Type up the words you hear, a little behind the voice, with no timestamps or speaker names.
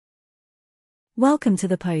Welcome to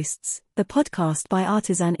The Posts, the podcast by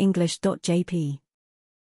artisanenglish.jp.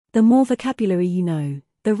 The more vocabulary you know,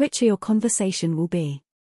 the richer your conversation will be.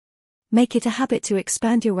 Make it a habit to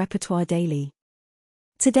expand your repertoire daily.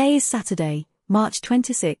 Today is Saturday, March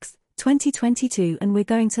 26, 2022, and we're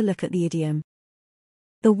going to look at the idiom.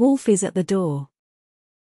 The wolf is at the door.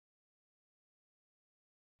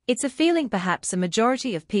 It's a feeling perhaps a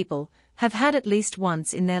majority of people have had at least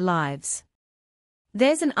once in their lives.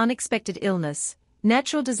 There's an unexpected illness,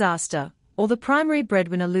 natural disaster, or the primary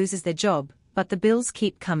breadwinner loses their job, but the bills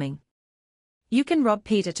keep coming. You can rob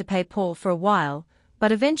Peter to pay Paul for a while,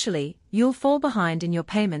 but eventually, you'll fall behind in your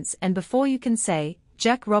payments, and before you can say,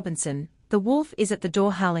 Jack Robinson, the wolf is at the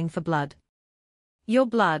door howling for blood. Your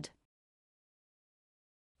blood.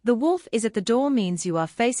 The wolf is at the door means you are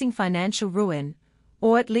facing financial ruin,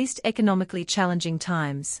 or at least economically challenging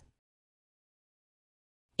times.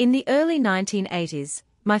 In the early 1980s,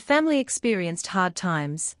 my family experienced hard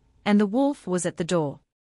times, and the wolf was at the door.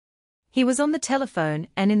 He was on the telephone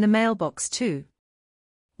and in the mailbox too.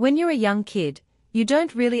 When you're a young kid, you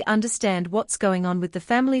don't really understand what's going on with the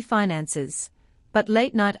family finances, but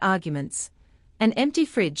late-night arguments, an empty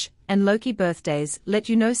fridge, and Loki birthdays let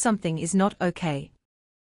you know something is not okay.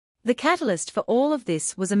 The catalyst for all of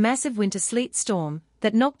this was a massive winter sleet storm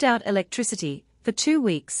that knocked out electricity for 2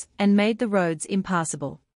 weeks and made the roads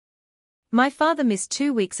impassable. My father missed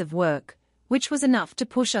 2 weeks of work, which was enough to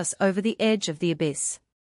push us over the edge of the abyss.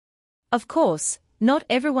 Of course, not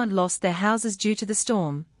everyone lost their houses due to the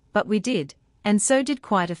storm, but we did, and so did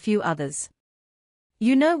quite a few others.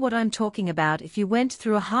 You know what I'm talking about if you went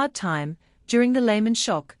through a hard time during the Lehman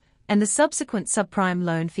shock and the subsequent subprime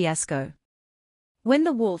loan fiasco. When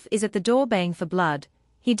the wolf is at the door baying for blood,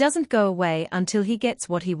 he doesn't go away until he gets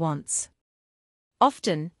what he wants.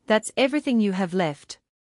 Often, that's everything you have left.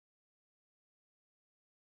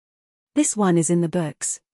 This one is in the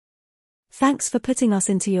books. Thanks for putting us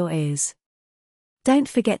into your ears. Don't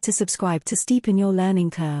forget to subscribe to steepen your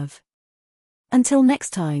learning curve. Until next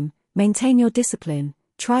time, maintain your discipline,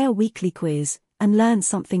 try a weekly quiz, and learn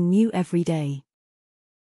something new every day.